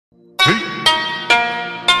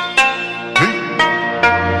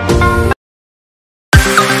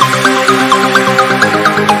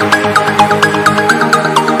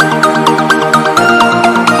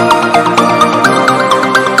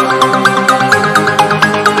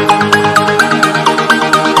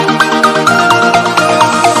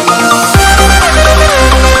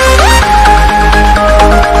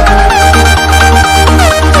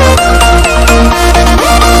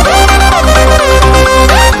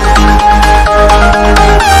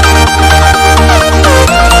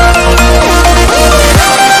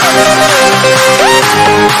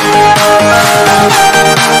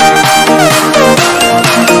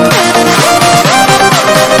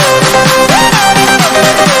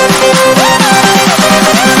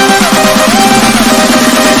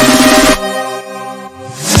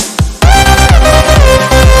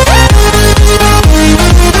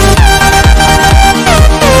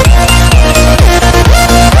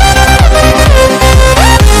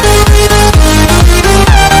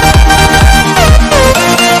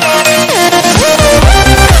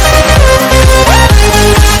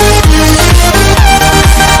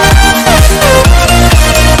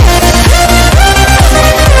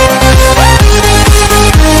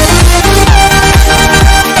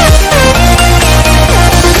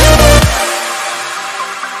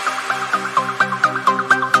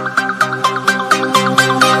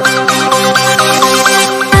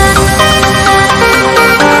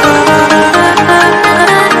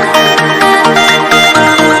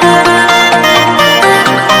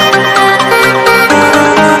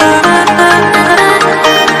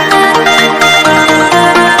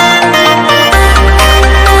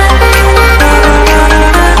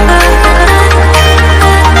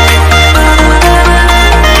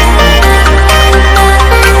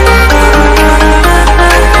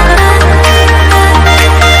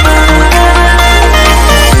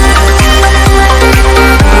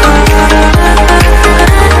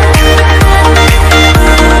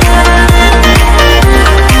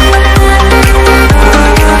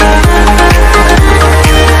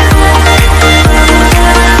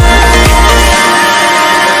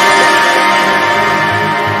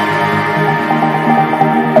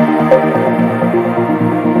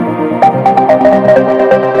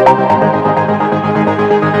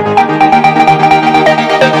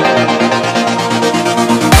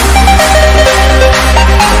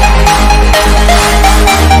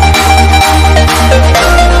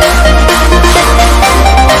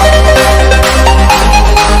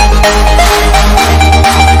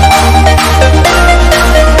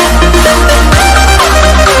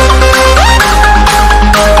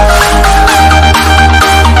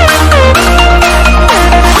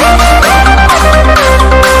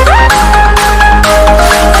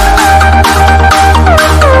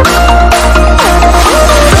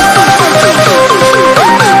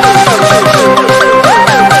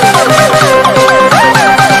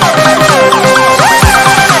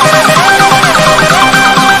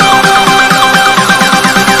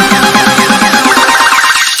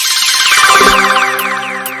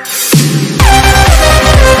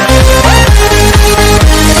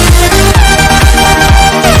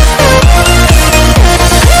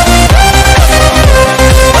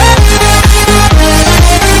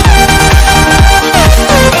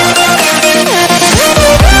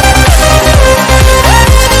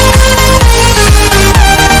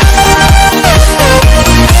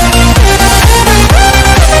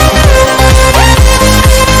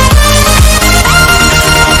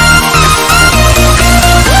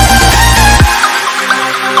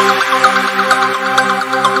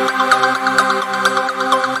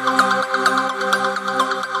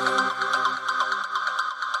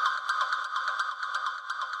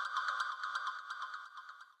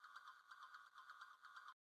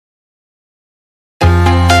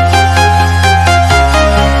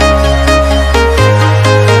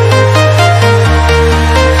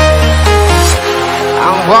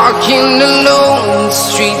Walking alone, the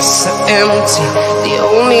streets are empty. The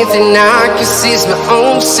only thing I can see is my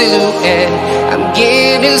own silhouette. I'm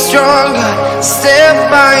getting stronger, step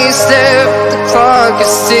by step. The clock is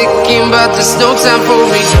ticking, but there's no time for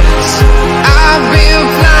regrets. I've been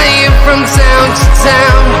flying from town to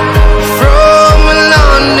town, from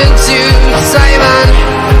London to Taiwan.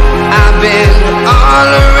 I've been all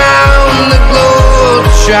around the globe,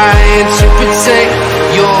 trying to protect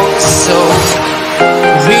your soul.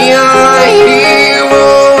 We are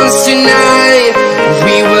heroes tonight.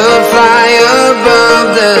 We will fly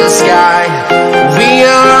above the sky. We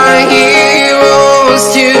are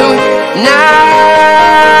heroes tonight.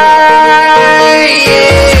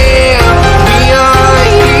 Yeah. We are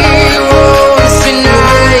heroes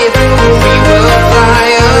tonight. We will fly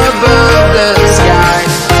above the sky.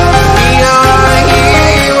 We are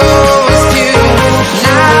heroes tonight.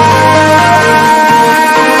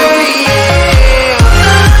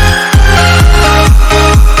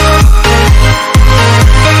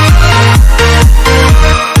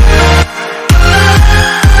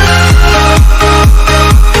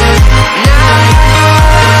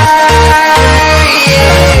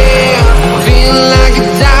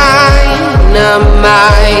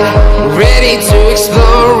 Ready to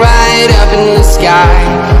explore right up in the sky.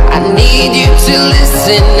 I need you to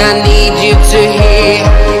listen, I need you to hear,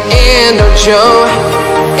 and don't show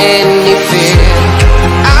any fear.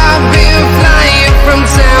 I've been flying from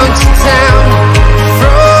town to town,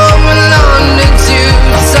 from London to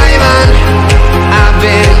Taiwan. I've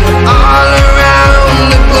been all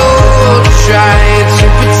around the globe, trying to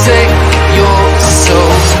protect your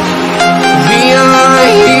soul. We are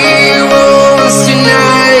heroes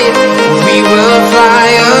tonight. We will fly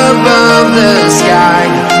above the sky.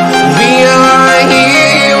 We are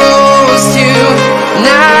heroes tonight.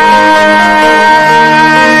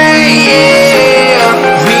 Yeah.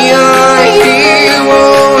 We are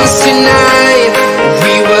heroes tonight.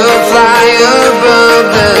 We will fly above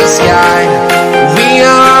the sky. We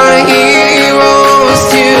are heroes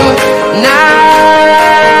tonight.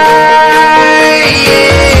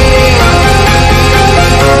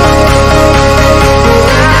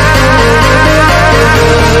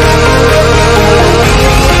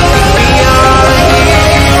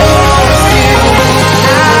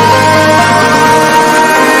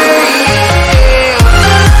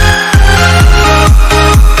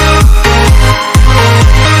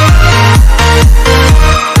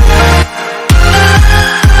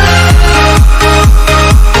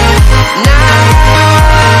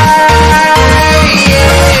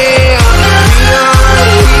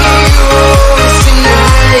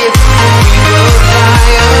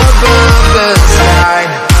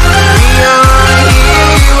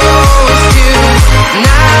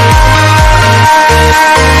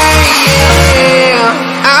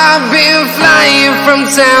 From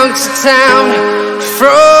town to town,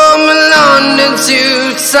 from London to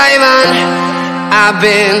Taiwan. I've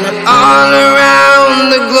been all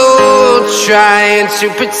around the globe, trying to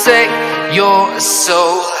protect your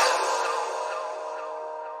soul.